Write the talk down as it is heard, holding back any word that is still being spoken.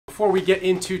before we get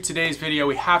into today's video,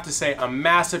 we have to say a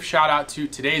massive shout out to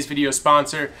today's video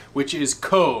sponsor, which is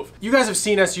Cove. You guys have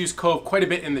seen us use Cove quite a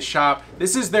bit in the shop.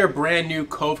 This is their brand new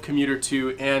Cove Commuter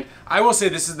 2, and I will say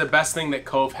this is the best thing that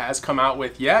Cove has come out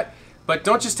with yet. But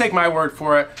don't just take my word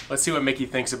for it. Let's see what Mickey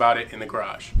thinks about it in the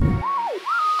garage.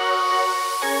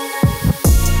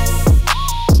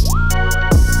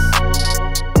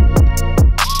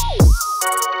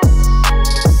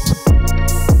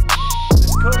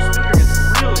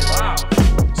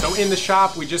 In the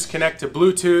shop, we just connect to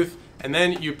Bluetooth, and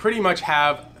then you pretty much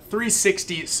have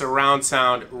 360 surround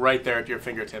sound right there at your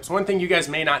fingertips. One thing you guys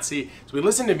may not see is we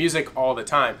listen to music all the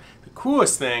time. The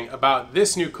coolest thing about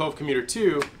this new Cove Commuter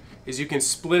 2 is you can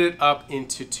split it up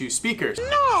into 2 speakers.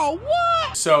 No,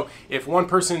 what? So if one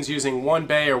person's using one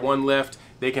bay or one lift,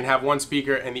 they can have one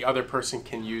speaker and the other person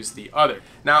can use the other.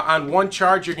 Now on one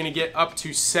charge, you're gonna get up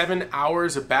to 7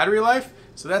 hours of battery life,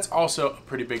 so that's also a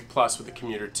pretty big plus with the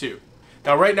Commuter 2.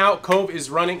 Now right now, Cove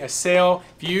is running a sale.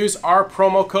 If you use our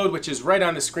promo code, which is right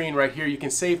on the screen right here, you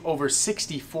can save over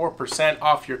 64%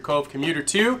 off your Cove Commuter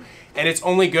 2, and it's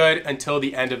only good until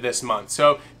the end of this month.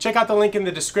 So check out the link in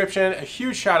the description. A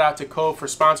huge shout out to Cove for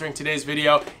sponsoring today's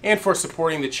video and for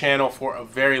supporting the channel for a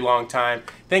very long time.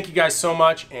 Thank you guys so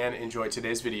much and enjoy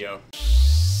today's video.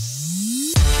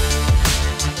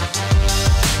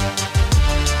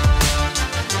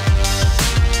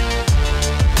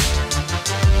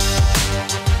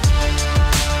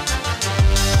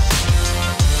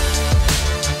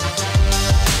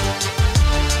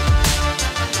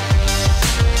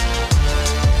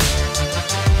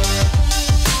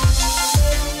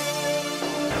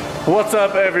 What's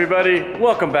up everybody?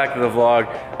 Welcome back to the vlog.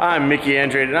 I'm Mickey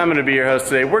Andrade and I'm going to be your host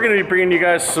today. We're going to be bringing you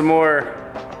guys some more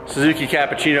Suzuki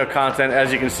Cappuccino content,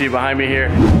 as you can see behind me here.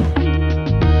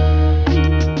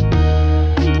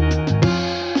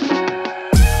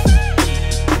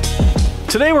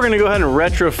 Today we're going to go ahead and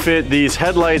retrofit these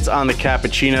headlights on the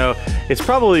Cappuccino. It's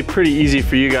probably pretty easy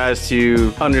for you guys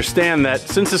to understand that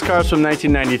since this car's from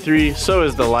 1993, so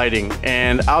is the lighting.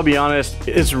 And I'll be honest,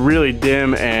 it's really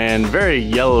dim and very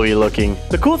yellowy looking.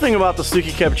 The cool thing about the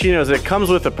Suzuki Cappuccino is it comes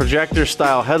with a projector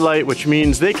style headlight, which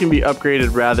means they can be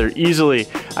upgraded rather easily.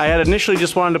 I had initially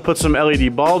just wanted to put some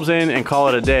LED bulbs in and call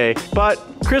it a day, but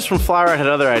Chris from Flower had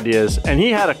other ideas, and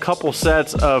he had a couple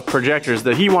sets of projectors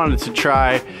that he wanted to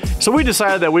try. So we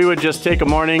decided that we would just take a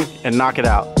morning and knock it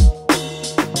out.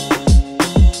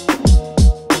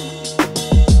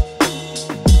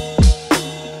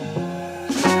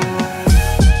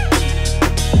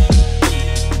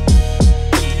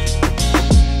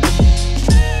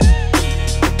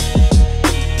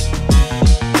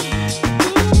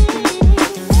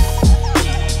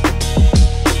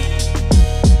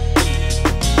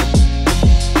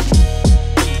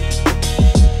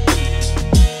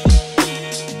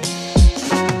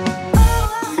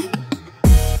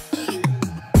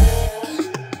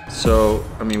 So,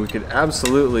 I mean, we could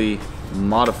absolutely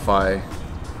modify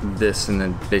this and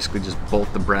then basically just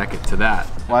bolt the bracket to that.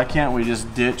 Why can't we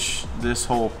just ditch this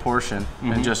whole portion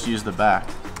and just use the back?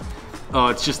 Oh,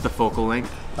 it's just the focal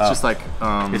length. It's just like,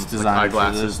 it's designed like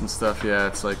eyeglasses and stuff. Yeah,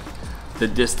 it's like the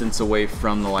distance away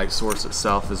from the light source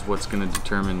itself is what's going to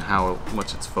determine how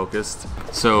much it's focused.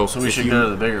 So we should go to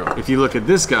the bigger one. If you look at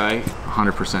this guy,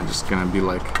 100% just going to be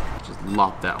like,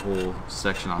 lop that whole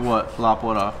section off. What? Lop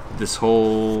what off? This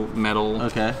whole metal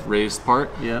raised part.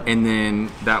 Yeah. And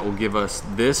then that will give us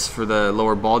this for the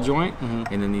lower ball joint,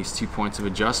 and then these 2 points of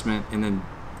adjustment. And then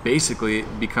basically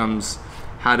it becomes,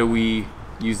 how do we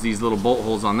use these little bolt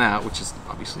holes on that, which is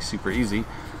obviously super easy,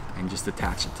 and just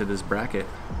attach it to this bracket.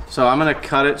 So I'm gonna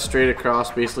cut it straight across,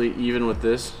 basically even with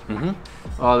this.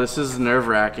 Oh, this is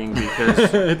nerve-wracking because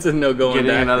it's a no-go.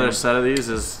 Getting another set of these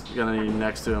is gonna be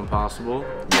next to impossible.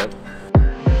 Yep.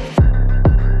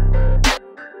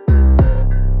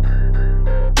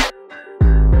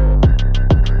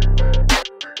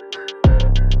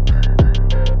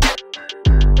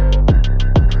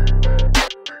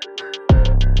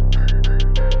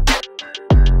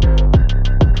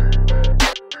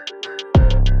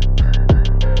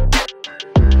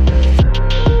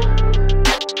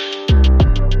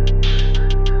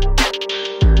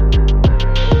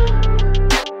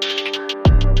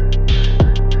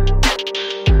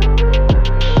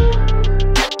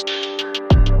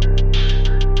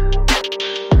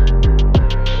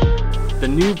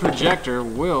 New projector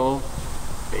will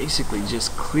basically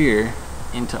just clear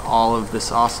into all of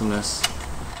this awesomeness,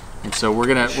 and so we're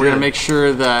gonna make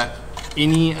sure that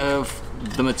any of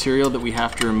the material that we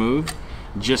have to remove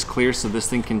just clears, so this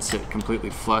thing can sit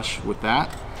completely flush with that.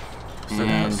 Still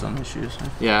got some issues.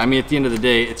 Yeah, I mean, at the end of the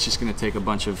day, it's just going to take a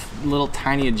bunch of little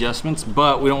tiny adjustments,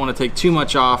 but we don't want to take too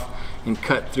much off and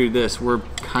cut through this. We're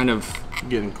kind of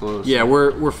getting close. Yeah,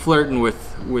 we're flirting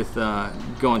with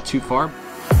going too far.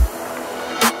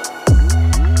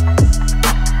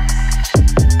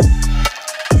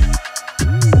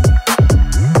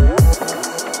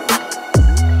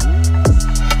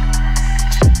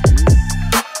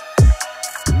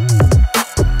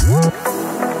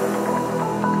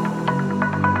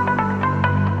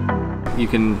 You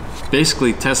can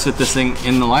basically test fit this thing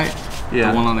in the light.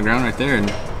 Yeah. The one on the ground right there. And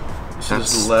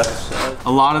that's the left side.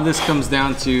 A lot of this comes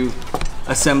down to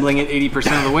assembling it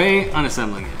 80% of the way,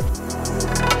 unassembling it.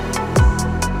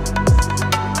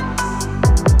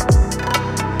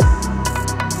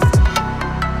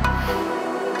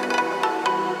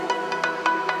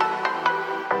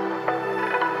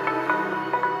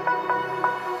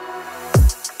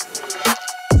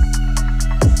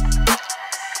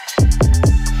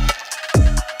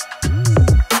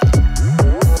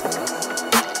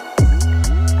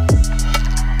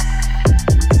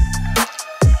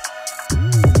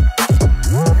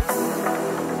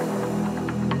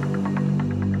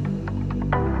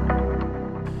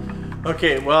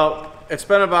 Okay, well, it's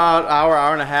been about an hour,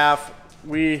 hour and a half.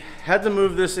 We had to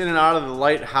move this in and out of the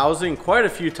light housing quite a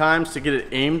few times to get it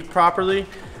aimed properly.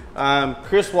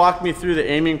 Chris walked me through the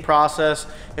aiming process.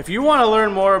 If you want to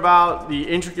learn more about the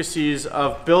intricacies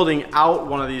of building out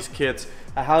one of these kits,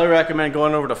 I highly recommend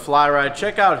going over to Flyride.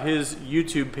 Check out his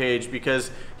YouTube page because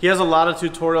he has a lot of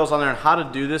tutorials on there on how to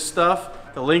do this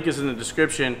stuff. The link is in the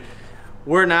description.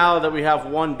 Now that we have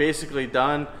one basically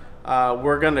done,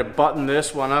 we're gonna button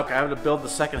this one up. I have to build the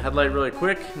second headlight really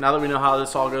quick now that we know how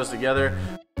this all goes together.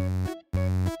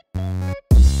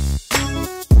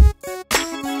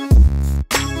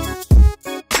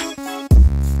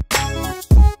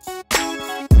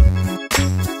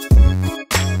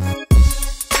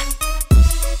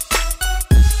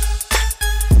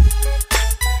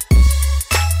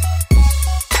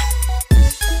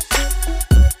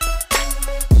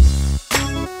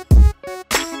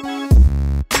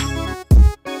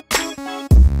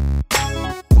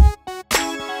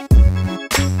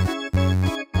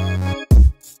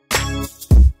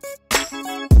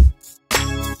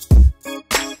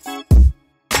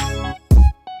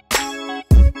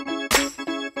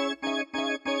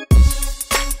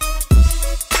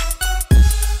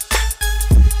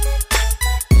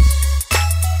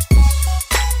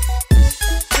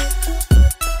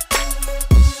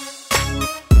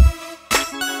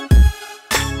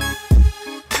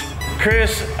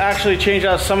 Chris actually changed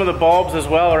out some of the bulbs as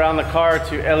well around the car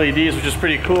to LEDs, which is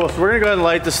pretty cool. So we're gonna go ahead and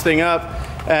light this thing up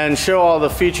and show all the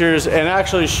features and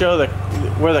actually show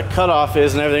where the cutoff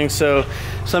is and everything. So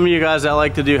some of you guys that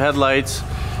like to do headlights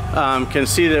can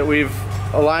see that we've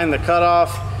aligned the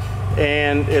cutoff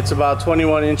and it's about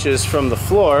 21 inches from the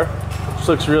floor, which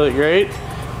looks really great.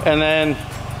 And then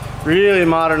really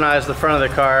modernized the front of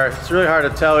the car. It's really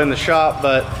hard to tell in the shop,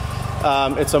 but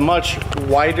it's a much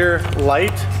wider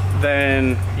light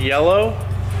than yellow.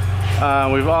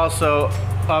 We've also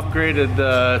upgraded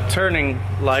the turning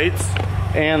lights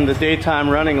and the daytime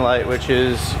running light, which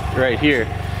is right here.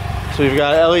 So we've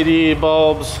got LED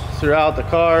bulbs throughout the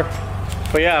car.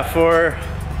 But yeah, for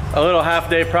a little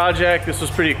half-day project, this was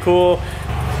pretty cool.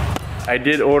 I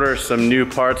did order some new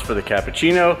parts for the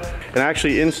Cappuccino and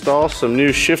actually install some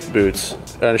new shift boots,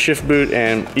 shift boot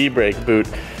and e-brake boot.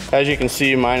 As you can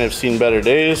see, mine have seen better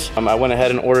days. I went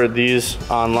ahead and ordered these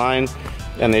online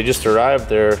and they just arrived.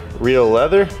 They're real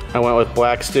leather. I went with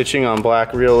black stitching on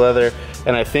black real leather,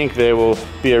 and I think they will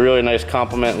be a really nice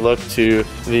complement look to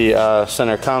the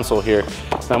center console here.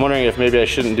 And I'm wondering if maybe I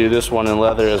shouldn't do this one in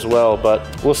leather as well,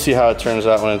 but we'll see how it turns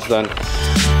out when it's done.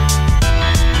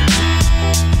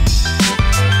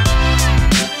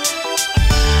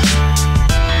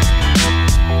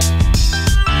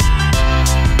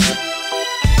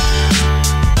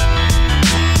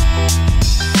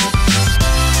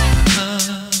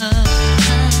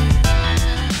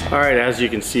 All right, as you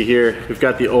can see here, we've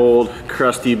got the old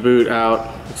crusty boot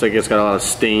out. Looks like it's got a lot of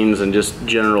stains and just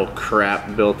general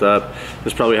crap built up.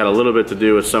 This probably had a little bit to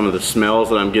do with some of the smells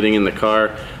that I'm getting in the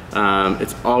car.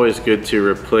 It's always good to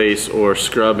replace or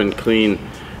scrub and clean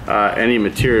any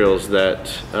materials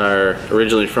that are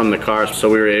originally from the car. So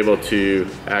we were able to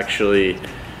actually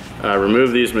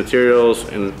remove these materials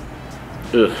and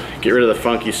get rid of the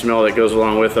funky smell that goes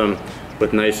along with them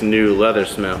with nice new leather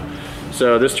smell.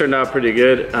 So this turned out pretty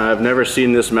good. I've never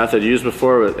seen this method used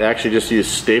before, but they actually just use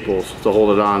staples to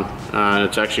hold it on. And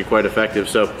it's actually quite effective.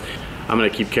 So I'm gonna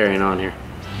keep carrying on here.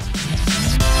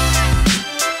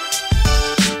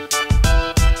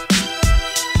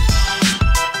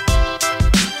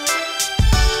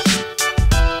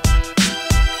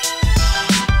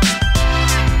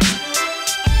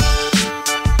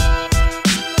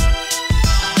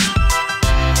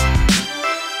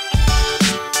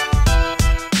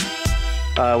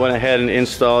 went ahead and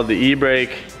installed the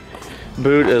e-brake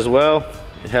boot as well.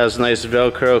 It has nice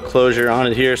Velcro closure on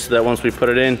it here so that once we put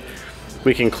it in,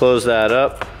 we can close that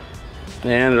up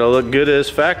and it'll look good as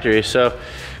factory. So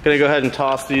I'm gonna go ahead and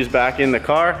toss these back in the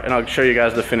car and I'll show you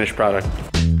guys the finished product.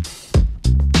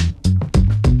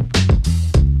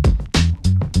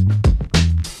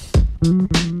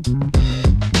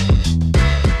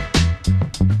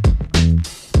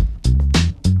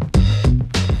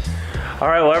 All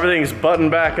right, well, everything's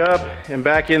buttoned back up and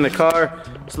back in the car.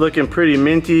 It's looking pretty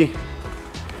minty.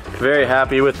 Very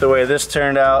happy with the way this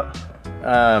turned out.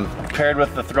 Paired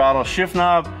with the throttle shift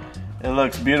knob, it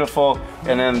looks beautiful.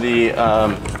 And then the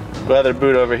leather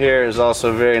boot over here is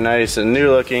also very nice and new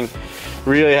looking.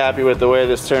 Really happy with the way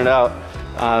this turned out.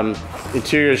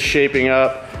 Interior is shaping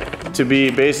up to be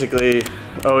basically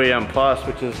OEM plus,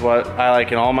 which is what I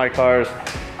like in all my cars.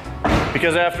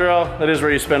 Because after all, that is where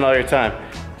you spend all your time.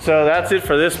 So that's it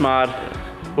for this mod.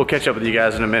 We'll catch up with you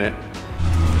guys in a minute.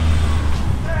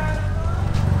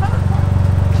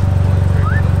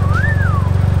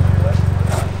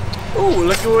 Ooh,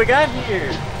 look at what we got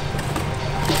here.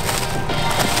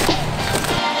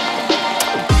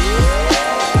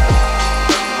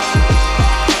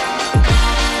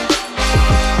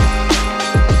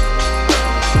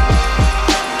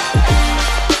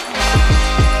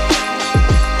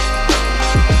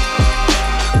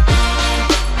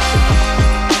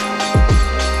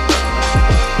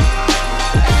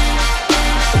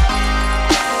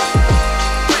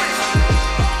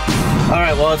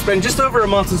 Well, it's been just over a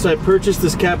month since I purchased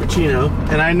this Cappuccino,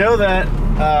 and I know that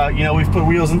you know, we've put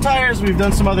wheels and tires, we've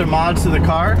done some other mods to the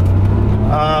car,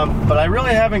 but I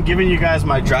really haven't given you guys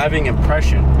my driving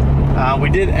impression. We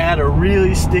did add a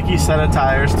really sticky set of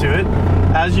tires to it.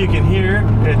 As you can hear,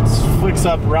 it flicks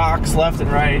up rocks left and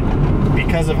right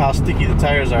because of how sticky the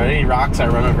tires are. Any rocks I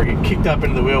run over get kicked up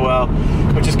into the wheel well,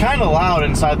 which is kind of loud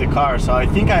inside the car, so I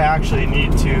think I actually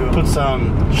need to put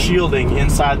some shielding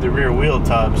inside the rear wheel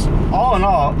tubs. All in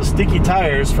all, the sticky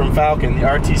tires from Falcon, the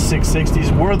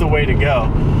RT660s, were the way to go.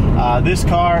 This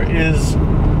car is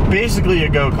basically a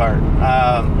go-kart.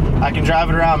 I can drive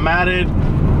it around matted,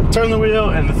 turn the wheel,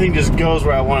 and the thing just goes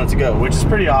where I want it to go, which is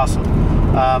pretty awesome.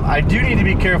 I do need to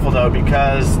be careful though,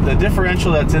 because the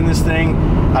differential that's in this thing,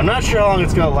 I'm not sure how long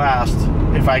it's gonna last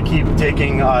if I keep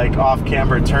taking like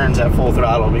off-camber turns at full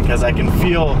throttle, because I can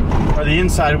feel the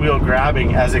inside wheel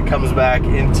grabbing as it comes back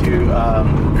into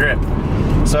grip.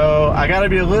 So I gotta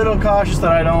be a little cautious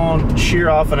that I don't shear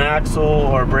off an axle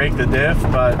or break the diff,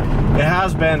 but it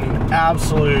has been an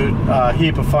absolute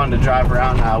heap of fun to drive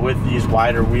around now with these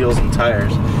wider wheels and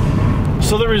tires.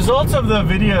 So the results of the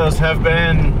videos have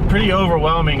been pretty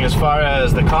overwhelming as far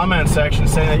as the comment section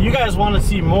saying that you guys want to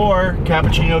see more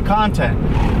Cappuccino content.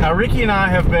 Now Ricky and I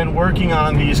have been working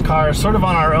on these cars sort of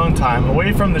on our own time,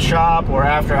 away from the shop or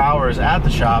after hours at the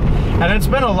shop, and it's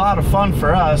been a lot of fun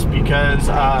for us because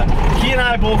he and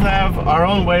I both have our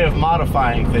own way of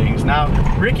modifying things. Now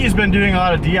Ricky's been doing a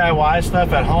lot of DIY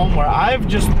stuff at home, where I've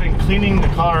just been cleaning the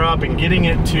car up and getting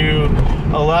it to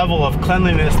a level of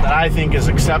cleanliness that I think is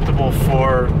acceptable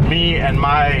for me and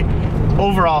my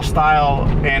overall style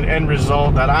and end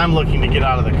result that I'm looking to get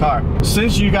out of the car.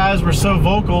 Since you guys were so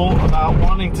vocal about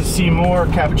wanting to see more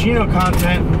Cappuccino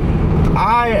content,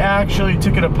 I actually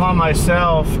took it upon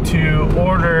myself to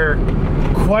order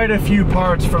quite a few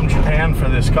parts from Japan for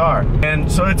this car. And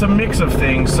so it's a mix of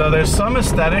things. So there's some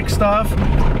aesthetic stuff,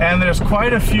 and there's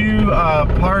quite a few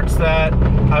parts that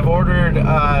I've ordered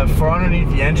for underneath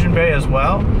the engine bay as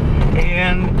well.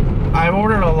 And I've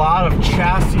ordered a lot of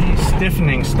chassis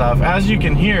stiffening stuff. As you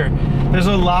can hear, there's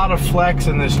a lot of flex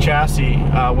in this chassis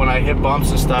when I hit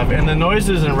bumps and stuff, and the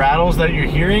noises and rattles that you're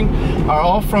hearing are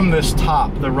all from this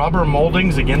top. The rubber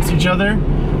moldings against each other,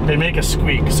 they make a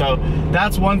squeak. So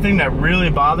that's one thing that really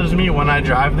bothers me when I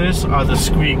drive this, are the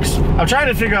squeaks. I'm trying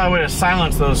to figure out a way to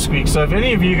silence those squeaks. So if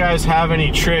any of you guys have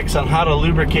any tricks on how to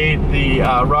lubricate the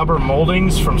rubber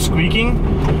moldings from squeaking,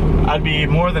 I'd be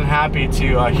more than happy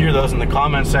to hear those in the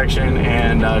comment section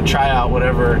and try out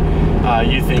whatever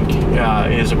you think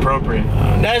is appropriate.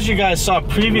 As you guys saw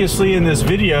previously in this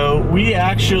video, we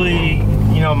actually,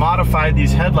 you know, modified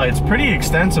these headlights pretty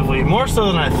extensively, more so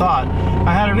than I thought.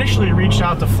 I had initially reached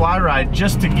out to Flyride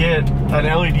just to get an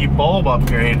LED bulb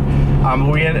upgrade.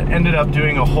 We had ended up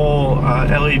doing a whole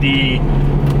LED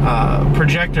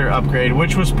projector upgrade,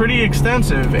 which was pretty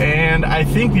extensive, and I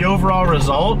think the overall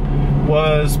result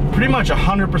was pretty much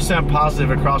 100%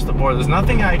 positive across the board. There's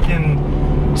nothing I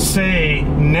can say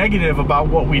negative about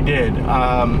what we did.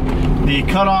 The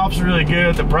cutoff's really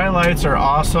good, the bright lights are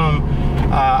awesome.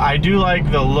 I do like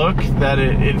the look that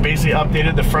it basically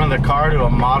updated the front of the car to a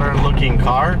modern looking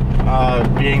car,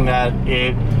 being that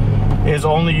it is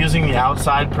only using the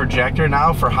outside projector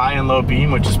now for high and low beam,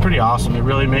 which is pretty awesome. It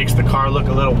really makes the car look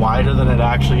a little wider than it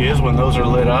actually is when those are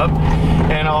lit up.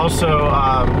 And also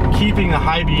keeping the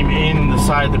high beam in the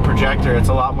side of the projector, it's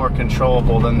a lot more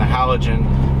controllable than the halogen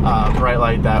bright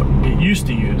light that it used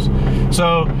to use.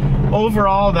 So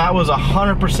overall, that was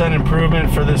 100%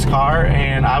 improvement for this car,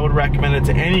 and I would recommend it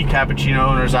to any Cappuccino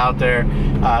owners out there.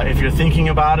 If you're thinking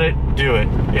about it, do it.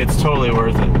 It's totally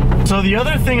worth it. So the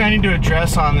other thing I need to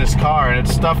address on this car, and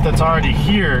it's stuff that's already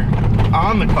here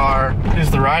on the car,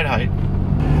 is the ride height.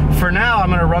 For now, I'm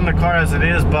gonna run the car as it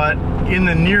is, but in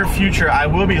the near future, I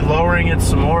will be lowering it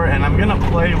some more, and I'm gonna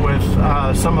play with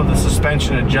some of the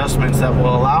suspension adjustments that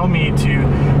will allow me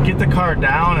to get the car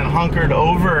down and hunkered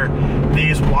over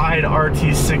these wide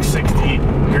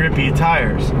RT660 grippy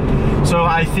tires. So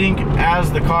I think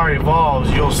as the car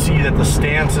evolves, you'll see that the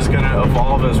stance is gonna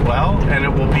evolve as well, and it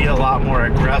will be a lot more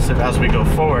aggressive as we go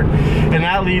forward. And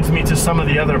that leads me to some of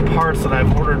the other parts that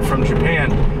I've ordered from Japan.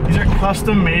 These are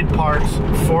custom made parts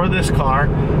for this car.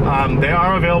 They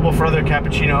are available for other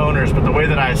Cappuccino owners, but the way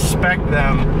that I spec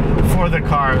them for the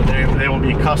car, they will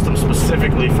be custom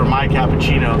specifically for my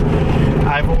Cappuccino.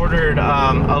 I've ordered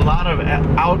a lot of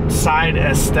outside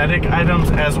aesthetic items,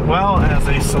 as well as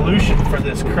a solution for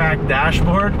this cracked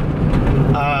dashboard,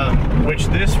 which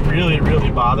this really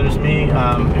bothers me.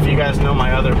 If you guys know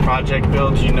my other project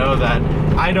builds, you know that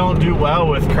I don't do well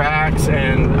with cracks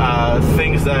and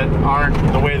things that aren't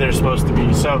the way they're supposed to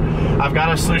be. So I've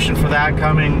got a solution for that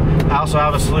coming. I also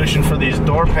have a solution for these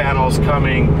door panels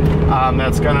coming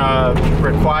that's gonna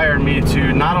require me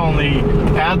to not only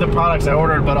add the products I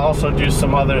ordered, but also do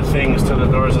some other things to the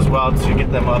doors as well to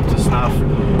get them up to snuff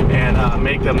and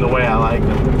make them the way I like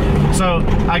them. So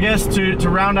I guess to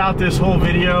round out this whole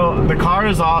video, the car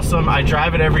is awesome. I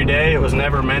drive it every day. It was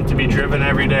never meant to be driven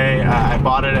every day. I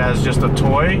bought it as just a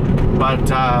toy,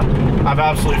 but I've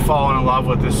absolutely fallen in love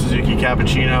with this Suzuki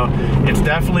Cappuccino. It's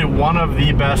definitely one of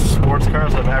the best sports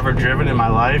cars I've ever driven in my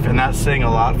life, and that's saying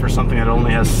a lot for something that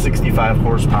only has 65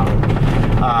 horsepower.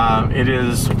 It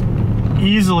is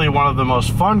easily one of the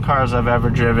most fun cars I've ever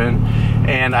driven,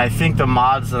 and I think the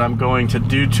mods that I'm going to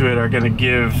do to it are going to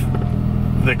give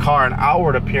the car an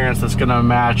outward appearance that's going to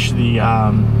match the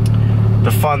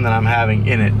fun that I'm having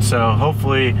in it. So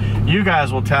hopefully you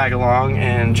guys will tag along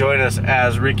and join us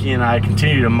as Ricky and I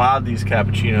continue to mod these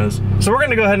Cappuccinos. So we're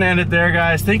gonna go ahead and end it there,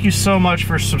 guys. Thank you so much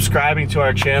for subscribing to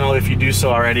our channel if you do so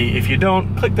already. If you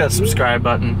don't, click that subscribe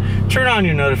button, turn on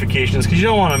your notifications, because you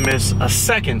don't want to miss a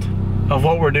second of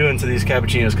what we're doing to these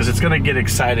Cappuccinos, because it's gonna get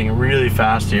exciting really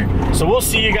fast here. So we'll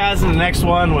see you guys in the next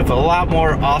one with a lot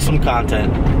more awesome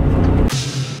content.